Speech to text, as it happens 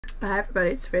Hi everybody,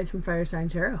 it's Faith from Fire Sign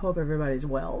Tarot. I hope everybody's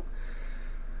well.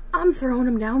 I'm throwing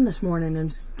them down this morning. I'm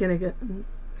just gonna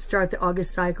start the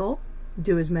August cycle.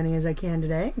 Do as many as I can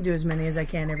today. Do as many as I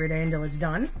can every day until it's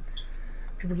done.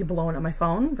 People keep blowing up my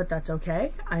phone, but that's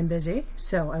okay. I'm busy,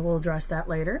 so I will address that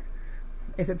later.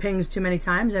 If it pings too many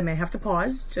times, I may have to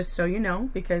pause, just so you know,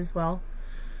 because, well,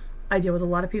 I deal with a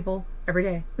lot of people every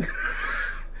day.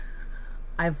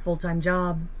 I have a full-time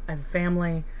job. I have a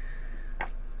family.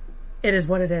 It is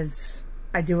what it is.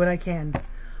 I do what I can.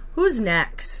 Who's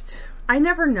next? I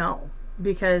never know,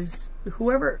 because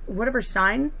whatever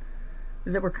sign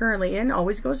that we're currently in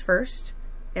always goes first,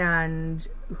 and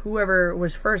whoever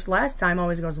was first last time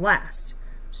always goes last.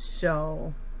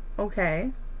 So,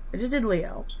 okay. I just did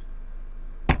Leo.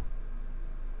 I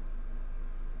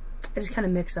just kind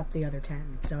of mix up the other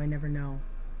 10, so I never know.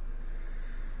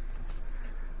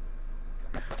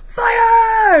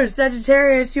 Fire!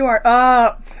 Sagittarius, you are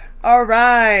up!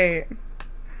 Alright.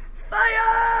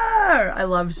 Fire! I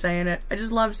love saying it. I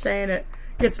just love saying it.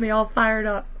 Gets me all fired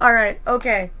up. Alright,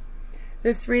 okay.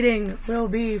 This reading will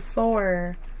be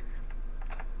for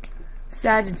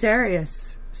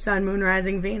Sagittarius, Sun, Moon,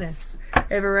 Rising, Venus.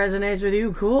 If it resonates with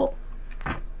you, cool.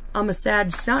 I'm a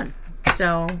Sag Sun,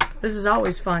 so this is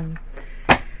always fun.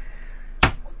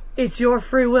 It's your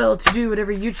free will to do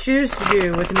whatever you choose to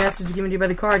do with the message given to you by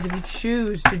the cards. If you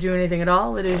choose to do anything at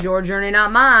all, it is your journey,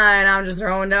 not mine. I'm just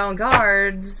throwing down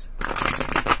cards.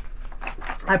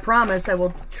 I promise I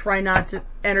will try not to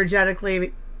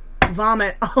energetically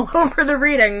vomit all over the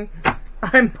reading.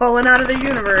 I'm pulling out of the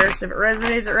universe. If it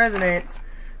resonates, it resonates.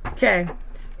 Okay.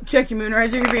 Check your moon,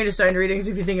 rising, your Venus sign readings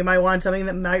if you think you might want something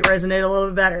that might resonate a little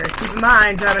bit better. Keep in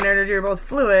mind, time and energy are both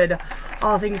fluid.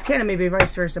 All things can and maybe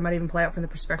vice versa. Might even play out from the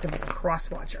perspective of a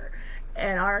cross-watcher.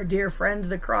 And our dear friends,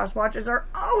 the cross-watchers, are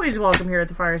always welcome here at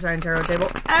the Fire Sign Tarot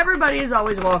table. Everybody is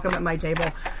always welcome at my table.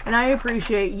 And I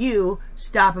appreciate you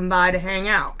stopping by to hang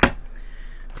out.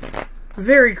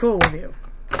 Very cool of you.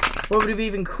 What would be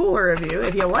even cooler of you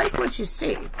if you like what you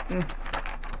see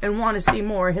and want to see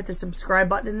more, hit the subscribe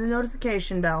button and the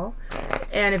notification bell.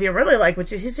 And if you really like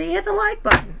what you see, hit the like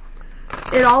button.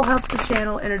 It all helps the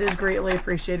channel, and it is greatly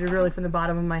appreciated, really, from the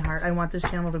bottom of my heart. I want this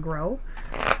channel to grow.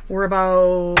 We're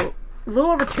about a little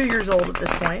over 2 years old at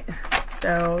this point,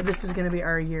 so this is going to be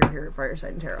our year here at Fire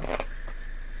Sign Tarot.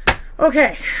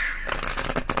 Okay.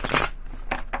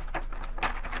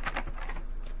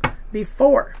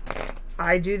 Before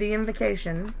I do the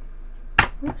invocation,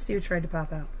 let's see who tried to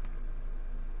pop out.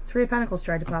 3 of Pentacles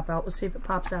tried to pop out. We'll see if it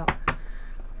pops out.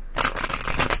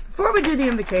 Before we do the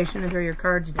invocation and throw your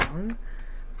cards down,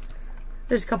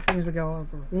 there's a couple things we go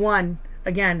over. One,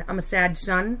 again, I'm a Sag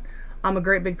Sun. I'm a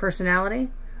great big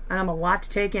personality, and I'm a lot to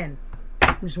take in.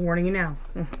 I'm just warning you now.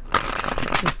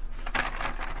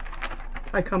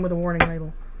 I come with a warning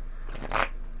label.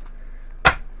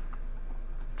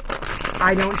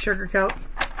 I don't sugarcoat.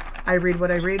 I read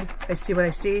what I read. I see what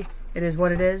I see. It is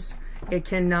what it is. It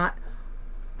can't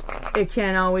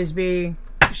always be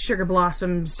sugar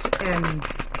blossoms and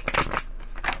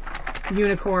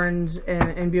unicorns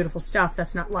and beautiful stuff.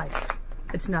 That's not life.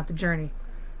 It's not the journey.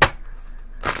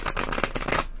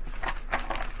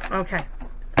 Okay.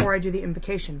 Before I do the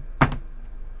invocation.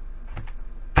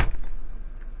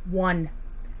 1.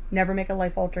 Never make a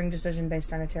life-altering decision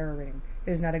based on a tarot reading.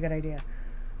 It is not a good idea.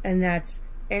 And that's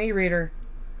any reader.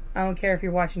 I don't care if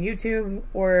you're watching YouTube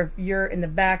or if you're in the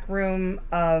back room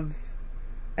of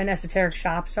an esoteric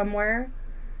shop somewhere.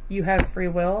 You have free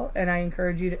will, and I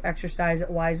encourage you to exercise it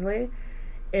wisely.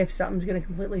 If something's going to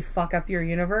completely fuck up your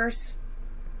universe,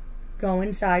 go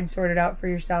inside, sort it out for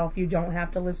yourself. You don't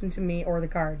have to listen to me or the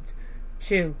cards.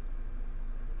 2,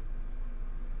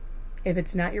 if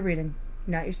it's not your reading,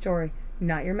 not your story,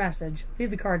 not your message,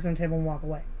 leave the cards on the table and walk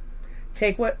away.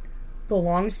 Take what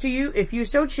belongs to you if you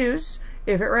so choose.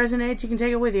 If it resonates, you can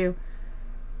take it with you.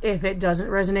 If it doesn't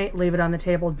resonate, leave it on the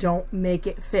table. Don't make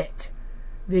it fit,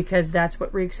 because that's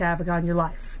what wreaks havoc on your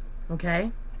life.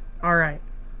 Okay? Alright.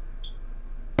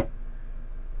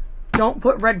 Don't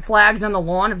put red flags on the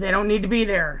lawn if they don't need to be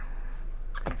there.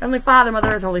 Heavenly Father,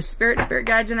 Mother Earth, Holy Spirit, Spirit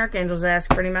Guides, and Archangels, I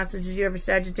ask for any messages you have for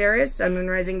Sagittarius, Sun,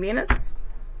 Moon, Rising, Venus.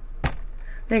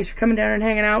 Thanks for coming down and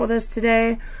hanging out with us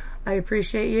today. I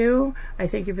appreciate you. I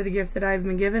thank you for the gift that I've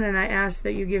been given, and I ask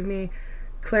that you give me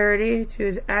clarity to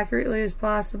as accurately as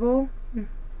possible.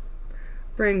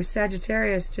 Bring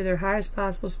Sagittarius to their highest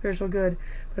possible spiritual good.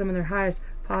 Put them in their highest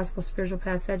possible spiritual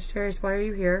path. Sagittarius, why are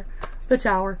you here? The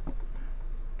Tower.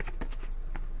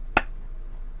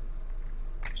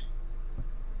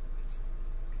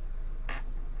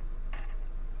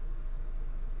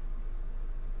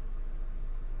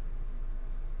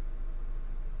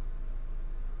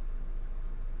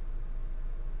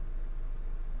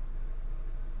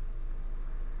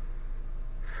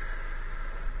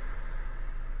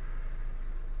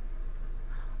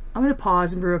 I'm going to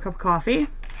pause and brew a cup of coffee.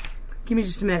 Give me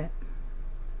just a minute.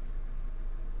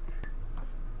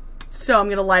 So I'm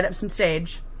going to light up some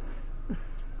sage.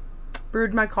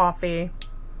 Brewed my coffee.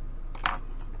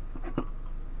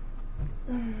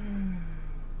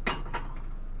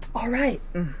 All right.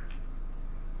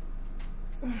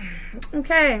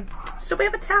 Okay. So we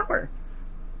have a tower.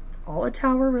 All a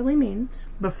tower really means,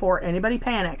 before anybody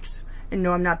panics, and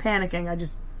no, I'm not panicking,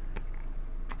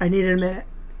 I needed a minute.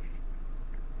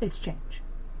 It's change.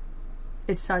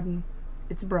 It's sudden.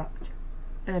 It's abrupt.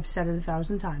 And I've said it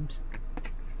 1,000 times.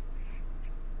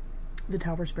 The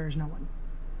tower spares no one.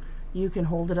 You can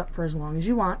hold it up for as long as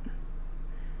you want.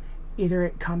 Either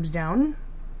it comes down,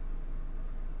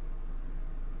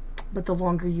 but the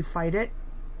longer you fight it,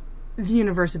 the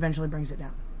universe eventually brings it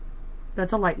down.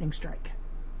 That's a lightning strike.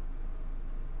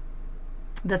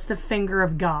 That's the finger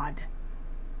of God.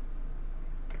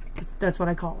 That's what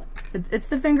I call it. It's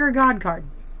the finger of God card.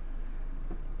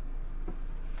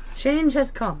 Change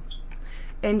has come.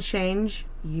 And change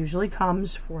usually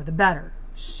comes for the better.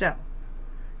 So,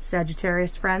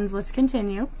 Sagittarius friends, let's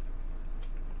continue.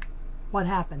 What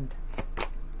happened?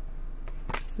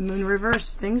 The moon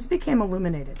reversed. Things became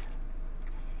illuminated.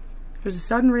 It was a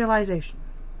sudden realization.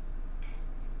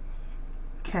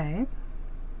 Okay.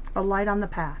 A light on the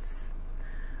path.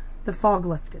 The fog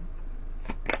lifted.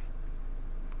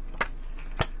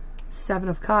 7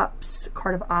 of Cups.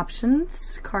 Card of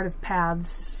options. Card of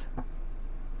paths.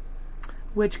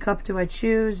 Which cup do I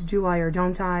choose? Do I or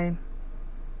don't I?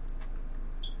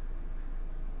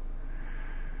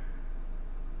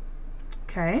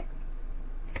 Okay.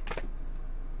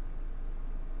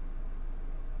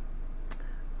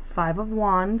 5 of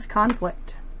Wands.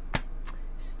 Conflict.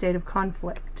 State of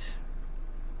conflict.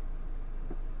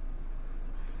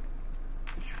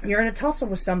 You're in a tussle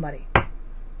with somebody.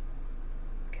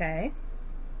 Okay.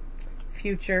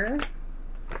 Future.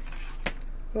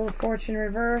 Wheel of Fortune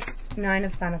reversed. 9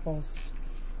 of Pentacles.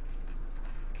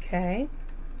 Okay.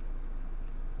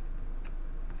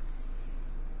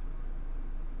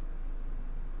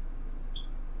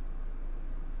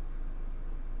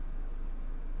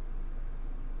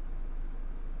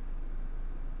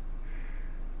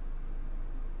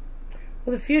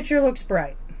 Well, the future looks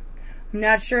bright. I'm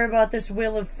not sure about this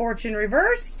Wheel of Fortune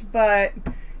reversed, but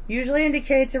usually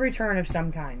indicates a return of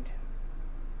some kind.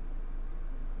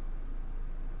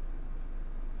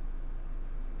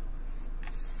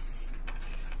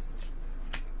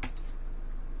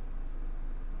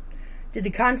 Did the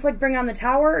conflict bring on the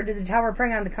tower, or did the tower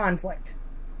bring on the conflict?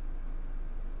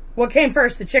 What came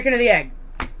first, the chicken or the egg?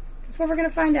 That's what we're going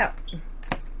to find out.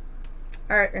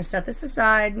 Alright, we're going to set this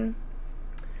aside.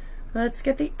 Let's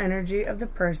get the energy of the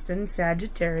person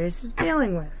Sagittarius is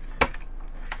dealing with.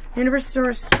 Universe,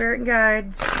 Source, Spirit, and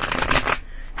Guides.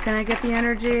 Can I get the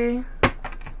energy?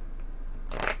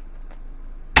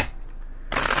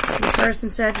 The person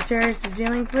Sagittarius is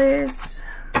dealing, please.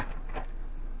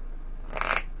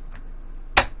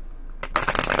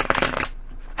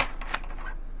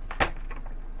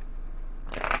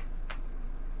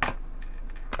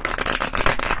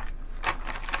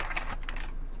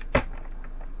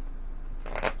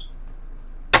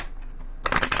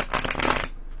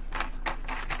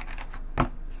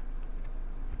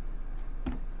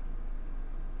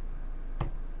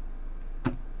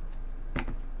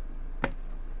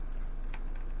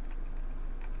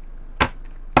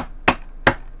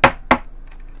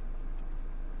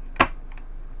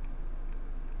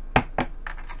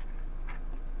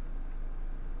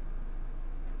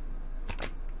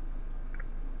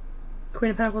 Queen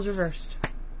of Pentacles reversed.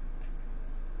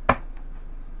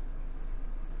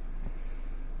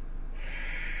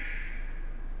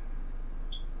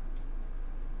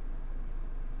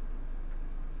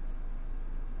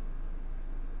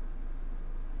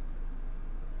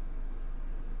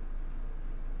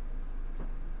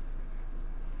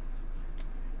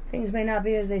 Things may not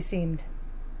be as they seemed.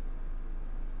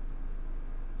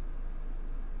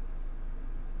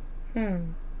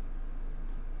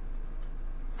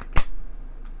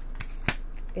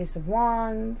 Ace of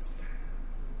Wands.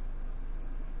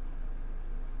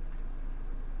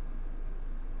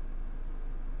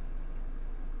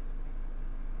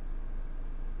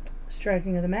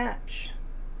 Striking of the match.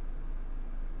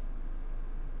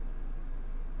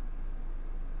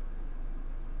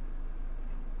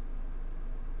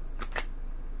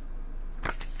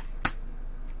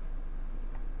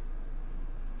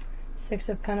 Six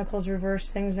of Pentacles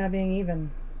reversed, things not being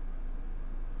even.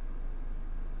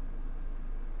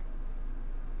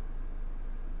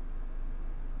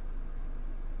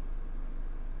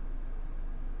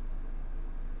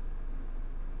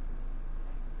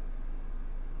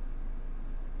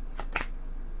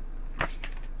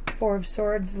 Four of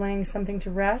Swords, laying something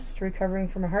to rest, recovering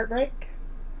from a heartbreak.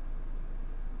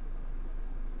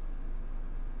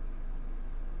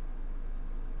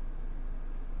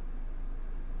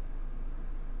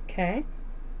 Okay.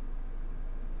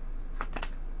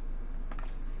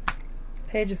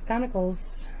 Page of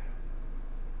Pentacles.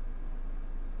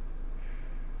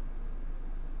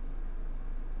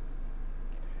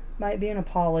 Might be an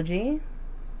apology.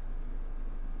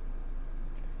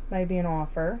 Might be an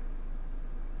offer.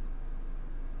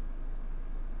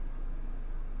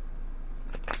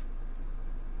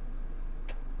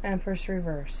 Empress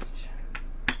reversed.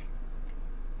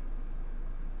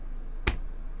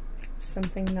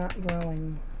 Something not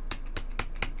growing.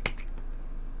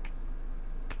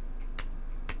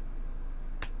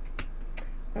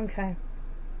 Okay.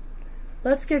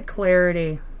 Let's get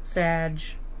clarity, Sag.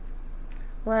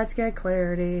 Let's get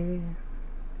clarity.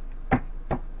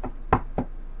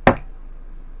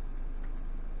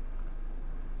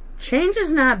 Change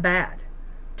is not bad.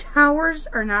 Towers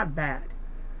are not bad.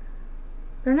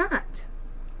 They're not.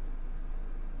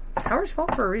 Towers fall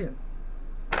for a reason.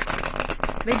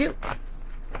 They do.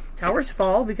 Towers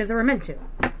fall because they were meant to.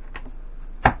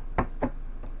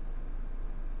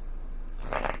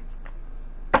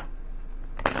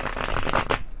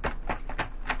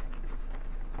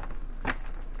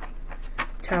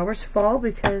 Towers fall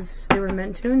because they were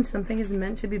meant to, and something is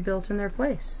meant to be built in their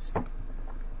place.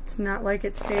 It's not like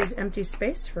it stays empty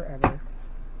space forever.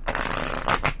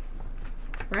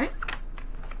 Right?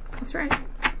 That's right.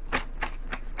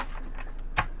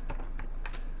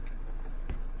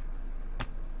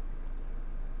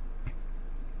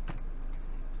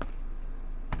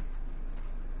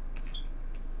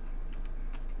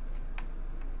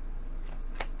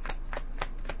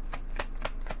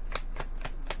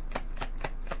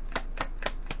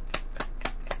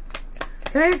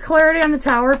 Can I get clarity on the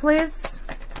Tower, please?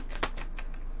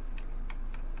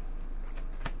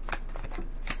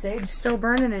 Sage still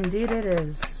burning, indeed it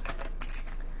is.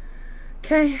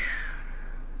 Okay.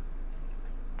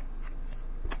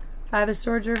 Five of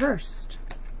Swords reversed.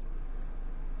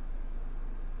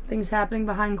 Things happening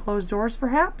behind closed doors,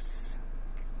 perhaps?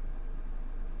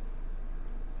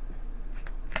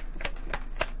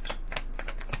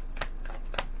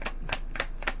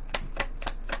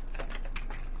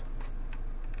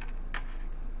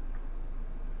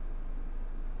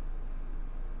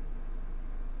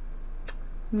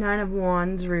 Nine of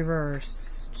Wands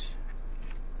reversed.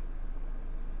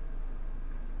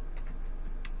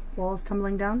 Walls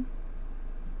tumbling down.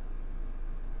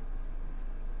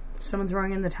 Someone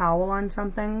throwing in the towel on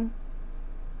something.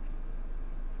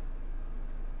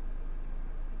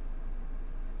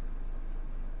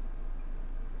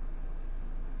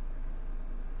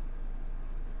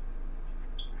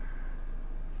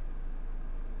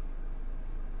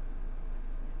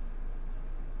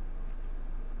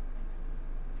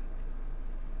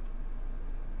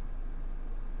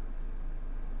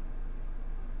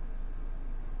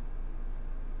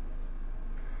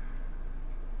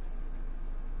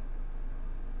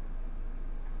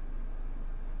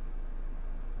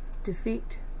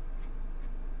 Defeat.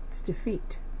 It's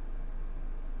defeat.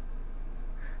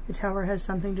 The Tower has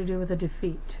something to do with a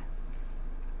defeat.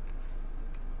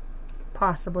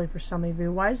 Possibly for some of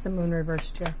you. Why is the Moon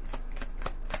reversed here?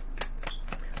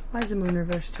 Why is the Moon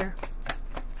reversed here?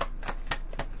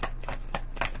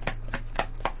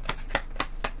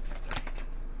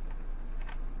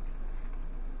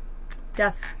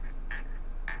 Death.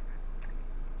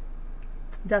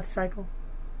 Death cycle.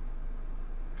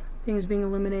 Things being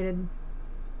illuminated.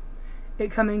 It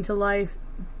coming to life,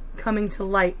 coming to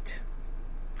light.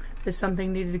 That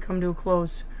something needed to come to a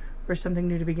close for something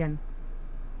new to begin.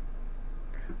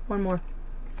 One more.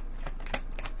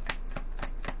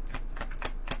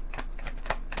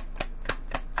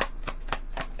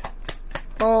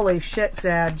 Holy shit,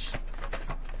 Sag.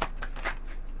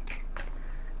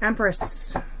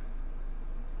 Empress.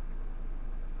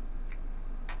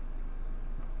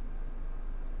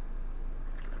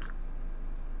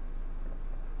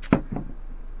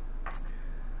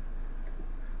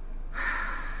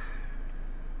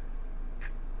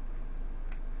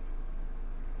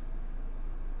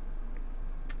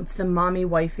 It's the mommy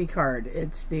wifey card.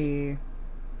 It's the...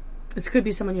 This could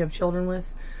be someone you have children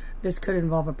with. This could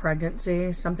involve a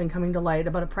pregnancy. Something coming to light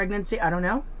about a pregnancy. I don't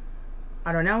know.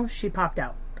 I don't know. She popped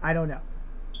out. I don't know.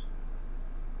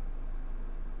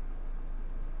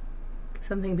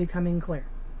 Something becoming clear.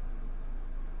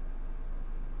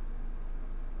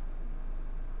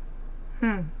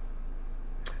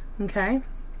 Okay.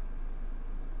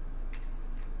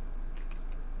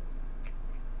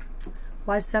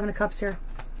 Why is Seven of Cups here?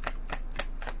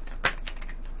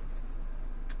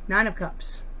 Nine of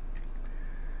Cups.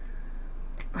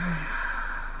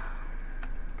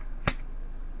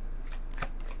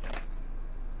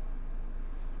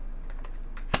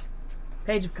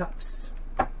 Page of Cups.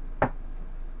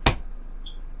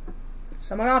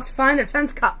 Someone off to find their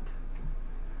 10th cup.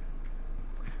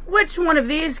 Which one of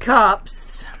these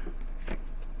cups?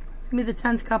 Give me the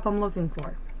 10th cup I'm looking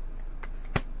for.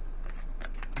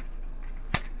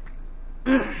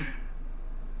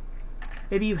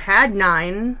 Maybe you had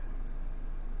 9.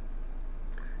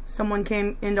 Someone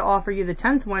came in to offer you the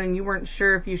 10th one and you weren't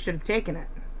sure if you should have taken it.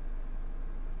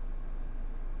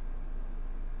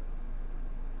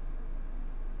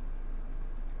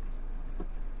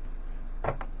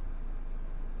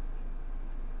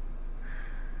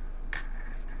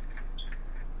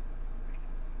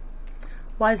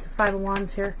 Why is the 5 of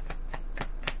Wands here?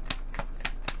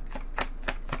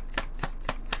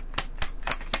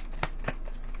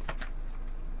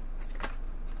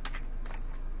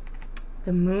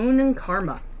 The Moon and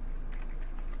Karma.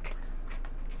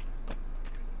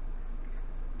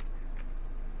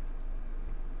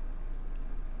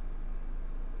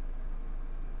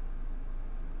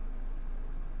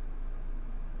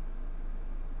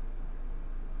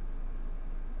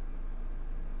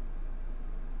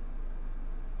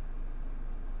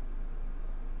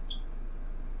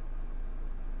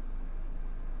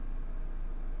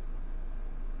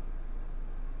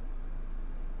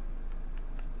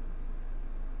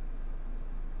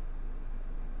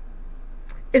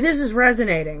 If this is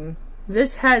resonating,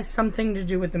 this has something to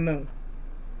do with the moon.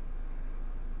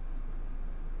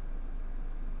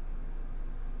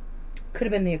 Could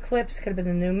have been the eclipse, could have been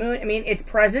the new moon. I mean, it's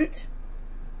present.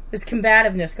 There's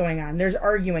combativeness going on. There's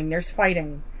arguing, there's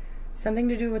fighting. Something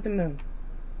to do with the moon.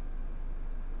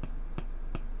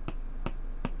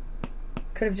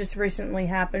 Could have just recently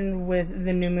happened with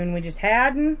the new moon we just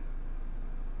had.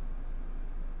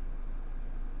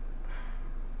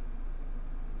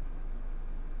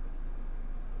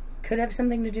 Could have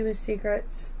something to do with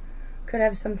secrets. Could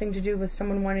have something to do with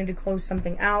someone wanting to close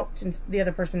something out and the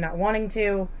other person not wanting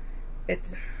to.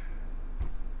 It's...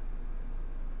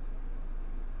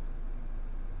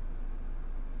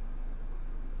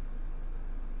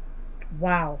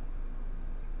 Wow.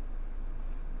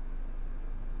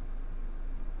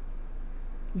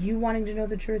 You wanting to know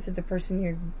the truth, or the person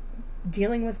you're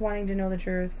dealing with wanting to know the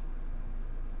truth.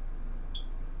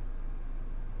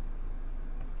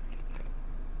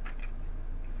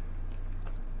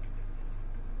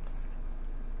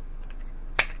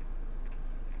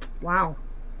 Wow.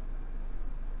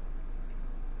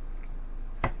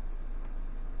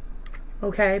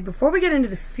 Okay, before we get into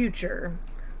the future,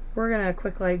 we're going to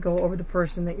quickly go over the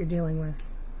person that you're dealing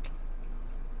with.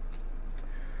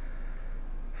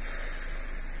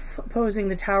 Opposing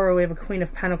the Tower, we have a Queen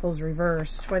of Pentacles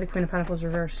reversed. Why the Queen of Pentacles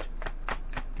reversed?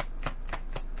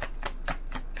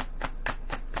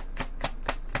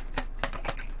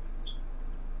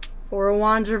 Four of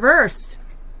Wands reversed.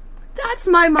 That's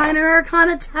my Minor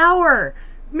Arcana Tower.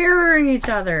 Mirroring each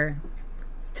other.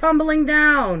 It's tumbling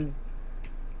down.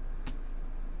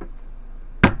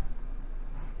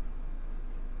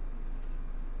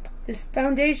 This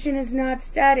foundation is not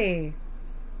steady.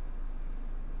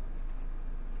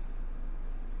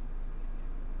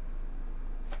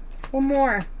 One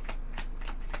more.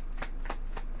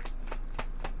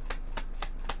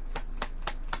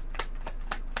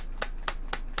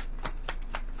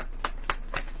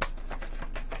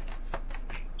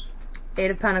 Eight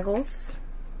of Pentacles.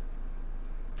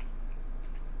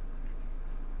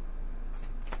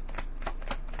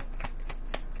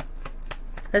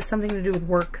 Has something to do with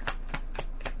work.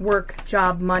 Work,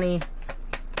 job, money,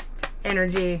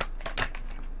 energy.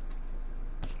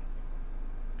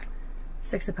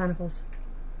 Six of Pentacles.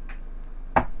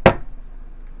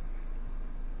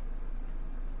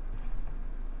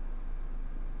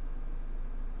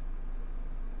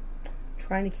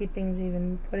 Trying to keep things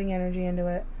even, putting energy into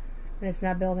it. And it's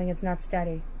not building, it's not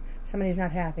steady. Somebody's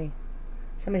not happy.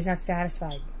 Somebody's not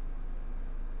satisfied.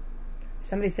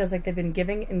 Somebody feels like they've been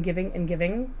giving and giving and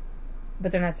giving,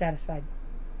 but they're not satisfied.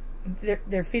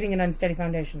 They're feeding an unsteady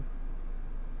foundation.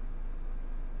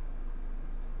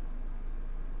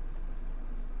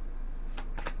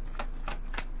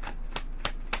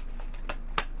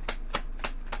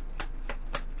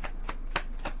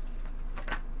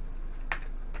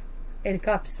 Eight of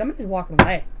Cups. Somebody's walking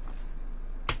away.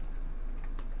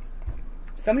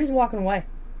 Somebody's walking away.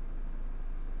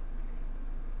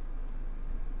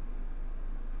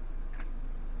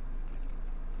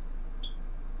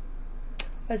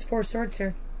 There's Four of Swords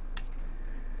here.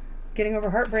 Getting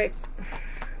over heartbreak.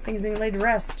 Things being laid to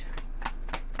rest.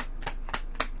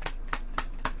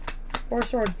 Four of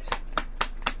Swords.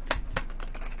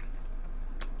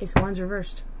 Ace of Wands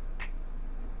reversed.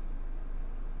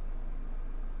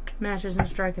 Matches and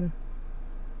striking.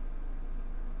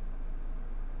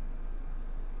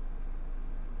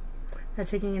 Not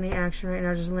taking any action right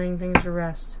now, just laying things to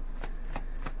rest.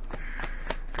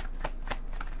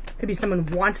 Could be someone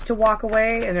wants to walk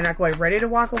away and they're not quite ready to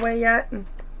walk away yet.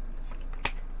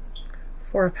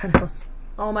 Four of Pentacles.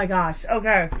 Oh my gosh.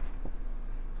 Okay.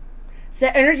 It's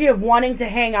that energy of wanting to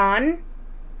hang on,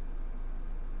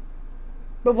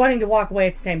 but wanting to walk away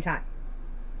at the same time.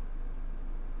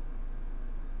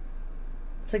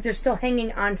 It's like they're still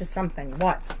hanging on to something.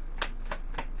 What?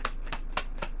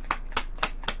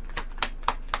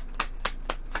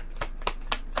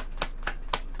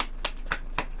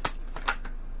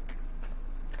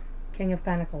 King of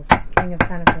Pentacles. King of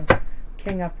Pentacles.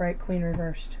 King upright, Queen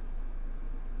reversed.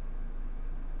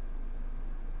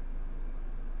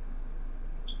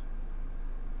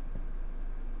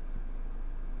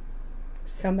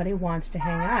 Somebody wants to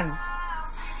hang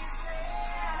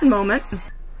on. Moment.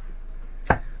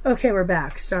 Okay, we're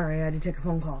back. Sorry, I had to take a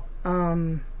phone call.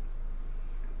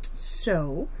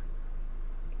 So,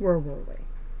 where were we?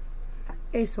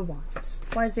 Ace of Wands.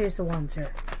 Why is the Ace of Wands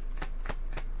here?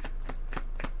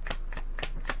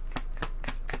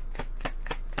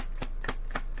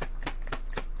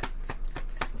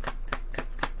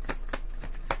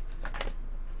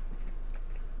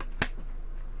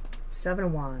 Seven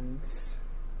of Wands.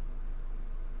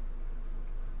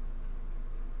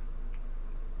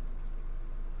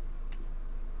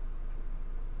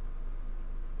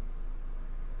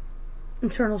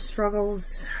 Internal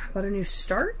struggles about a new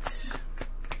start.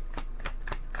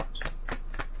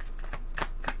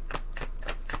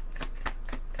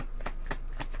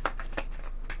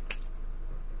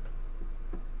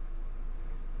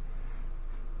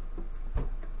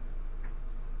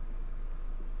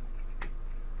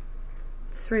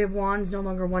 Three of Wands, no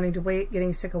longer wanting to wait,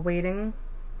 getting sick of waiting.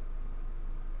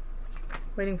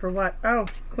 Waiting for what? Oh,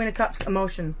 Queen of Cups,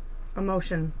 emotion.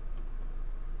 Emotion.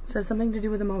 It has something to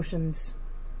do with emotions.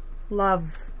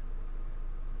 Love.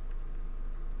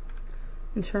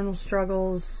 Internal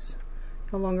struggles.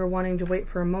 No longer wanting to wait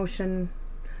for emotion.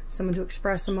 Someone to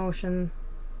express emotion.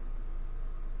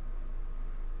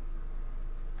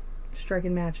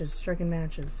 Striking matches. Striking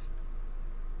matches.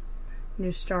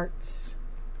 New starts.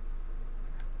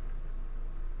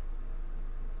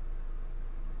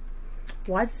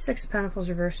 Why is the Six of Pentacles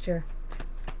reversed here?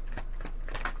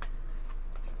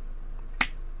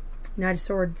 Knight of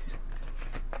Swords.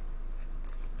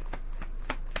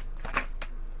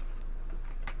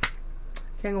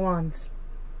 King of Wands.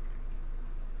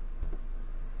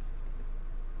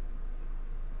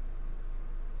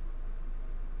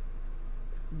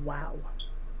 Wow.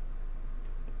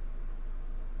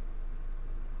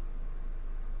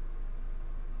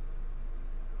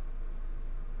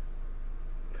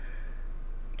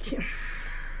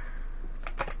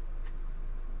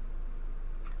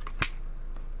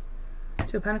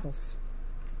 Two of Pentacles.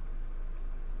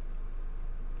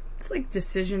 It's like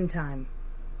decision time.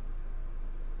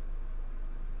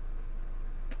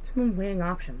 Someone weighing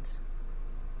options.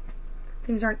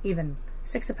 Things aren't even.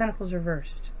 Six of Pentacles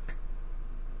reversed.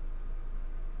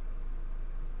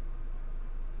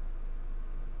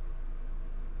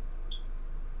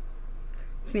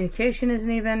 Communication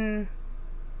isn't even.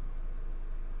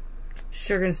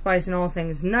 Sugar and spice and all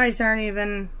things nice aren't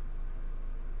even.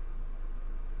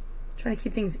 Trying to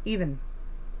keep things even.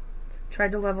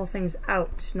 Tried to level things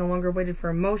out. No longer waited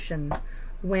for emotion.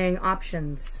 Weighing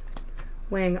options.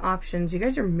 Weighing options. You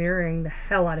guys are mirroring the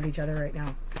hell out of each other right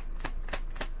now.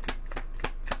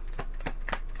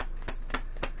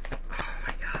 Oh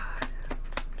my god.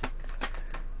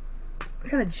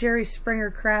 What kind of Jerry Springer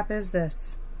crap is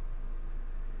this?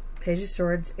 Page of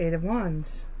Swords, Eight of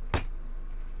Wands.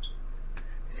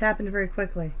 This happened very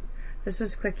quickly. This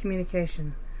was quick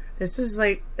communication. This is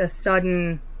like a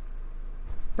sudden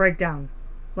breakdown.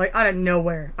 Like out of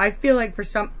nowhere. I feel like for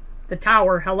the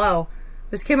Tower, hello.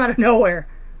 This came out of nowhere.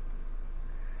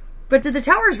 But did the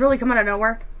Towers really come out of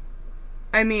nowhere?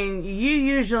 I mean, you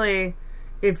usually,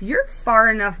 if you're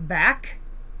far enough back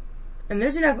and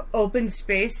there's enough open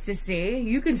space to see,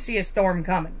 you can see a storm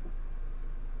coming.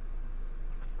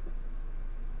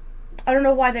 I don't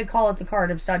know why they call it the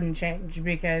card of sudden change,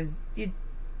 because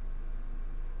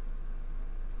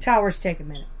Towers take a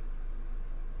minute.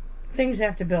 Things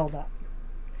have to build up.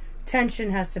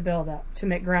 Tension has to build up to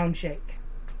make ground shake.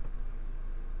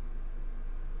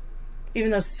 Even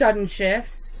though sudden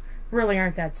shifts really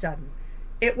aren't that sudden.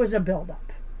 It was a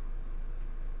build-up.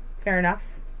 Fair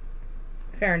enough?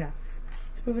 Fair enough.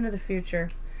 Let's move into the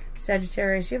future.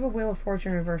 Sagittarius, you have a Wheel of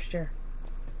Fortune reversed here.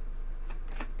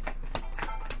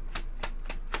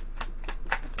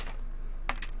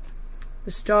 The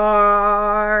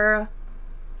Star.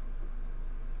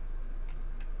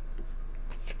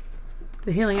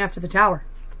 The healing after the Tower.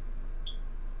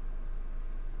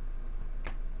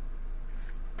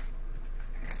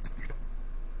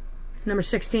 Number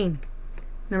 16.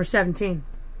 Number 17.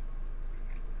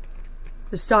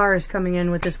 The Star is coming in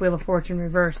with this Wheel of Fortune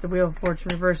reversed. The Wheel of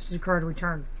Fortune reversed is a card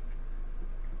return.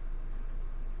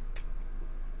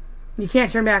 You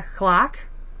can't turn back a clock.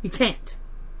 You can't.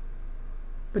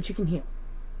 But you can heal.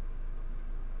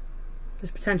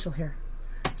 There's potential here.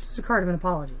 This is a card of an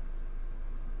apology.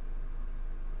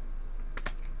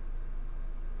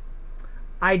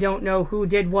 I don't know who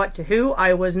did what to who.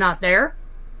 I was not there.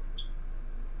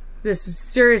 This is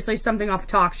seriously something off a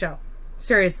talk show.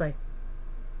 Seriously.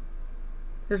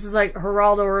 This is like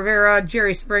Geraldo Rivera,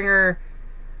 Jerry Springer,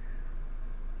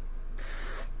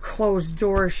 closed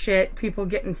door shit, people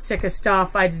getting sick of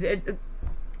stuff. I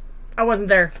wasn't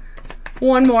there.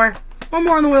 One more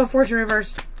on the Wheel of Fortune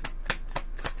reversed.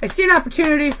 I see an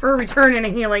opportunity for a return and a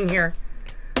healing here.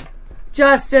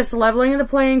 Justice, leveling of the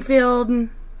playing field.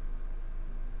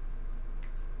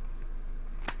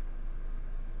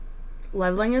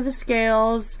 Leveling of the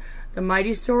scales. The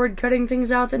mighty sword cutting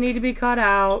things out that need to be cut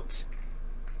out.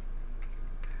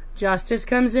 Justice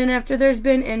comes in after there's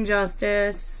been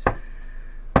injustice.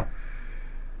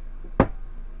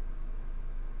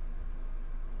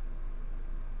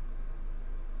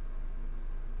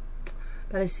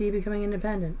 But I see you becoming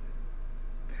independent.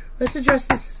 Let's address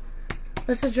this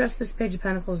Page of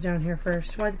Pentacles down here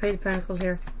first. Why the Page of Pentacles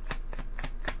here?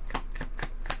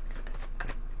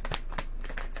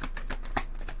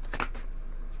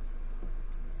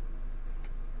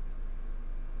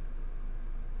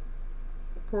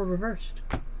 Or reversed.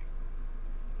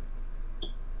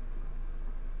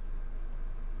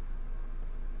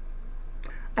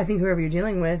 I think whoever you're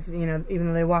dealing with, you know, even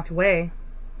though they walked away,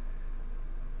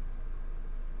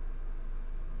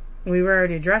 we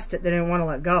already addressed it. They didn't want to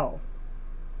let go.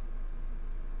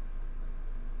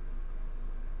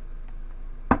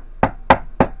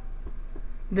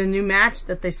 The new match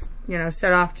that they, you know,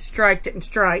 set off to strike didn't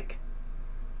strike.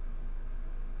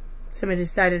 Somebody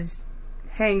decided to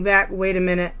hang back, wait a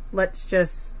minute, let's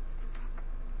just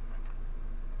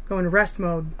go into rest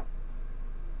mode.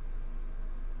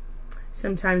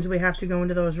 Sometimes we have to go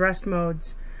into those rest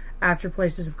modes after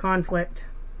places of conflict.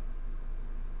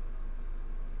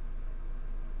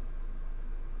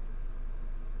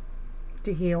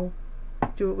 To heal,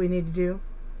 do what we need to do.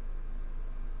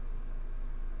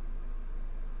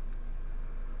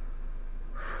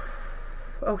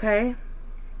 Okay.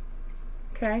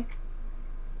 Okay.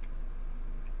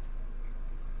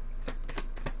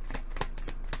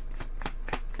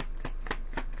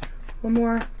 One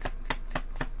more.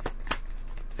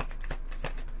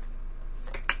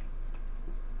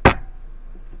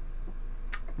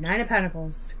 Nine of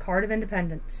Pentacles, card of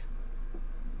independence.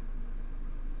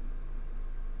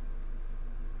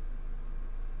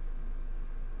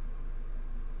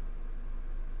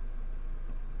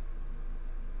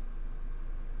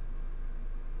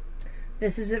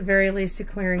 This is at very least a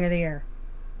clearing of the air.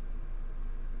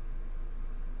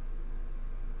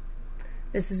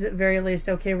 This is at very least,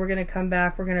 okay, we're going to come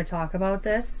back, we're going to talk about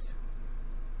this.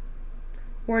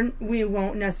 We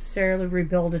won't necessarily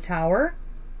rebuild a tower.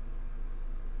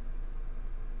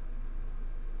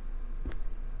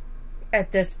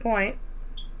 At this point.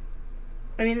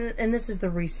 I mean, and this is the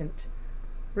recent,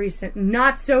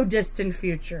 not so distant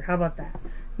future. How about that?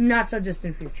 Not so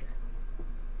distant future.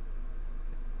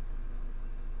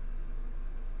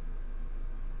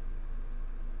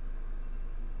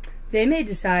 They may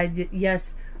decide that,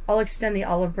 yes, I'll extend the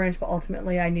olive branch, but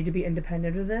ultimately I need to be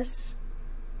independent of this.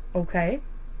 Okay.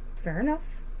 Fair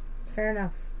enough. Fair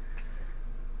enough.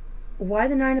 Why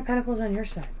the Nine of Pentacles on your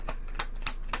side?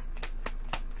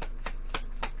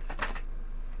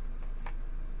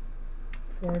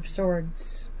 Four of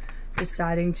Swords.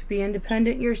 Deciding to be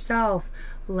independent yourself.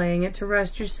 Laying it to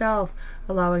rest yourself.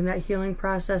 Allowing that healing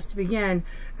process to begin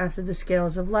after the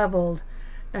scales have leveled.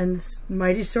 And the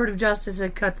mighty sword of justice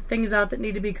had cut the things out that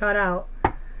need to be cut out.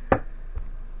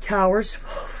 Towers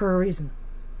fall for a reason.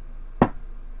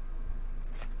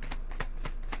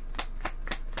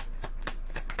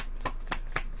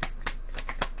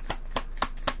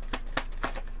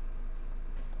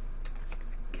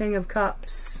 King of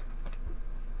Cups.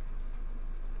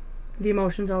 The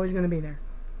emotion's always going to be there.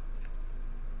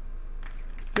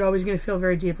 You're always going to feel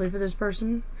very deeply for this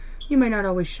person. You may not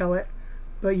always show it,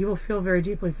 but you will feel very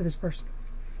deeply for this person.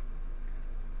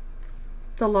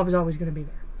 The love is always going to be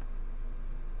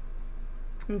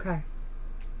there. Okay.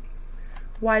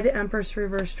 Why the Empress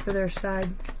reversed for their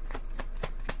side?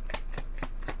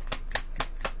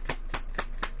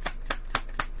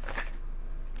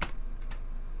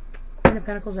 Queen of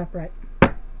Pentacles upright.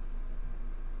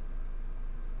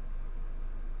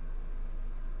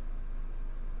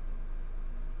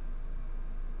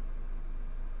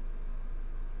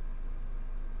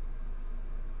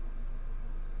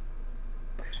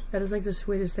 That is like the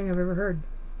sweetest thing I've ever heard.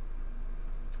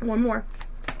 One more.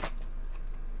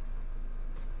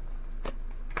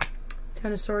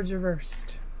 Ten of Swords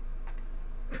reversed.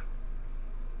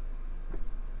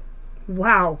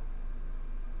 Wow.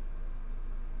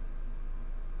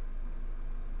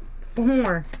 One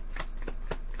more.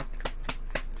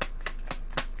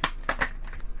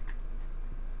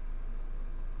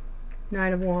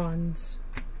 Knight of Wands.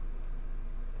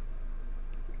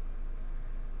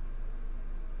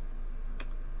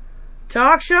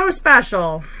 Talk show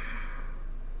special.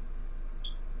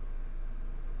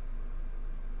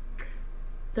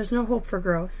 There's no hope for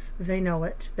growth. They know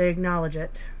it. They acknowledge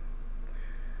it.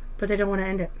 But they don't want to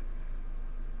end it.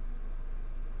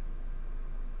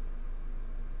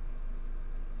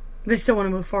 They still want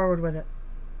to move forward with it.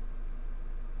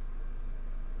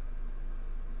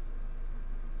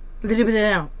 They do what they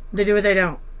don't. They do what they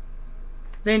don't.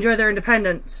 They enjoy their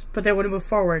independence, but they want to move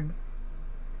forward.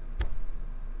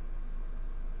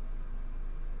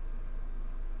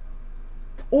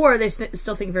 Or they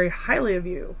still think very highly of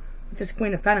you with this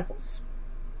Queen of Pentacles.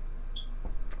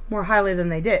 More highly than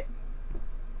they did.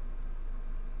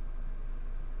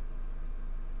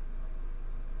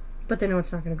 But they know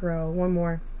it's not going to grow. One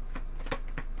more.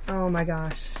 Oh my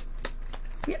gosh.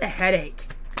 I'm getting a headache.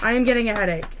 I am getting a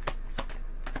headache.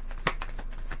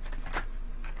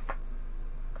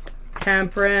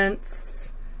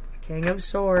 Temperance. King of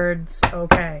Swords.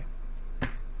 Okay.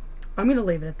 I'm going to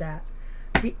leave it at that.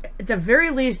 At the very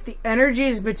least, the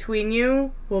energies between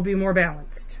you will be more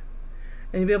balanced.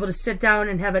 And you'll be able to sit down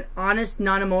and have an honest,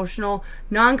 non-emotional,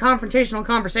 non-confrontational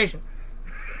conversation.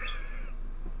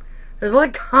 There's a lot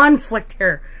of conflict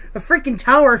here. A freaking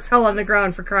tower fell on the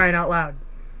ground, for crying out loud.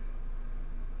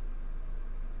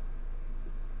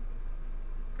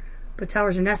 But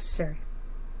towers are necessary.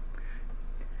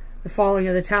 The falling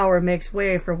of the tower makes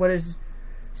way for what is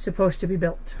supposed to be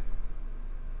built.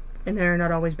 And they're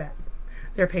not always bad.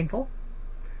 They're painful.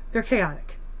 They're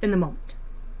chaotic. In the moment.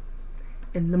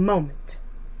 In the moment.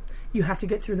 You have to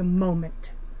get through the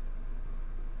moment.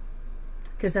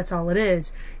 Because that's all it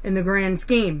is in the grand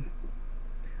scheme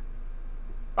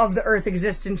of the earth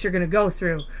existence you're going to go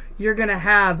through. You're going to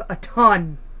have a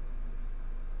ton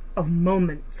of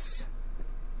moments.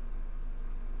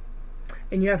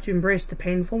 And you have to embrace the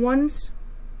painful ones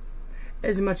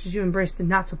as much as you embrace the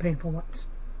not so painful ones.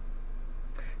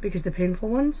 Because the painful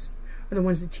ones are the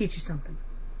ones that teach you something.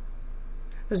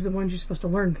 Those are the ones you're supposed to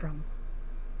learn from.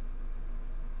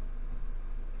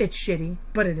 It's shitty,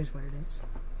 but it is what it is.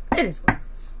 It is what it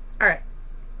is. Alright.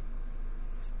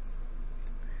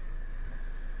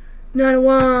 Nine of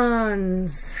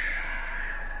Wands.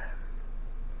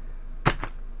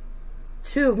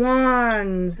 Two of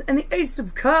Wands. And the Ace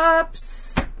of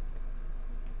Cups.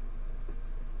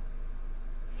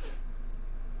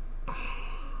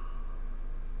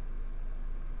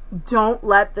 Don't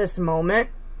let this moment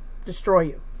destroy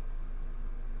you.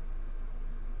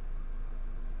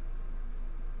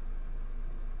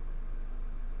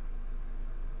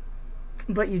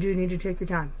 But you do need to take your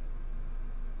time.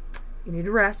 You need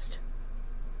to rest.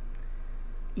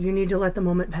 You need to let the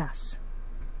moment pass.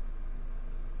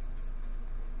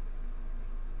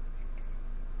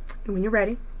 And when you're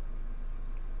ready,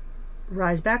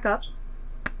 rise back up.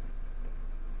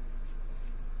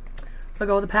 Let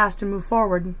go of the past and move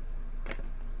forward with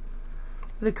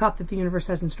the cup that the universe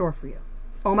has in store for you.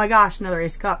 Oh my gosh, another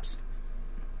Ace of Cups.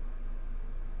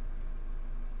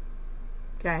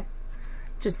 Okay.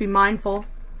 Just be mindful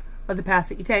of the path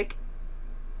that you take.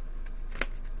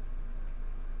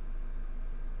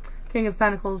 King of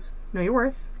Pentacles, know your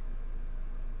worth.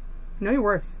 Know your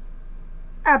worth.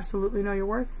 Absolutely know your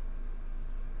worth.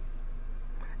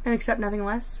 And accept nothing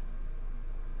less.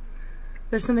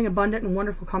 There's something abundant and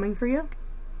wonderful coming for you.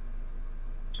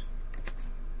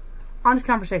 Honest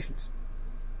conversations.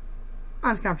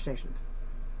 Honest conversations.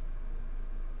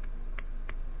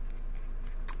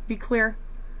 Be clear,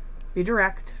 be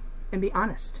direct, and be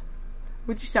honest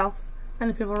with yourself and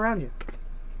the people around you.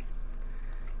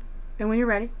 And when you're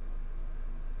ready,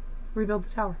 rebuild the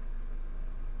tower.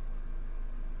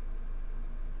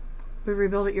 But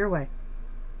rebuild it your way.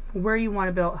 Where you want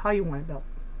to build, how you want it built.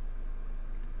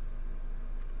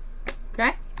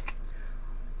 Okay?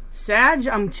 Sag,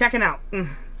 I'm checking out.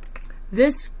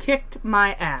 This kicked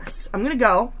my ass. I'm going to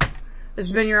go. This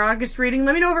has been your August reading.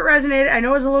 Let me know if it resonated. I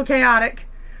know it's a little chaotic.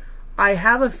 I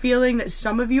have a feeling that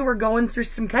some of you are going through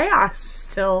some chaos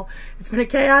still. It's been a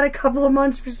chaotic couple of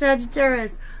months for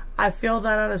Sagittarius. I feel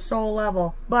that on a soul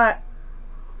level. But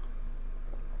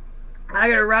I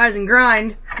gotta rise and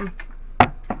grind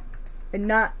and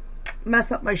not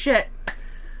mess up my shit.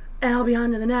 And I'll be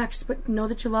on to the next. But know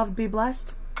that you're loved. Be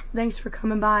blessed. Thanks for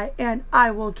coming by. And I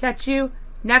will catch you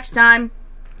next time.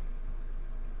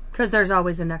 Because there's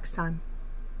always a next time.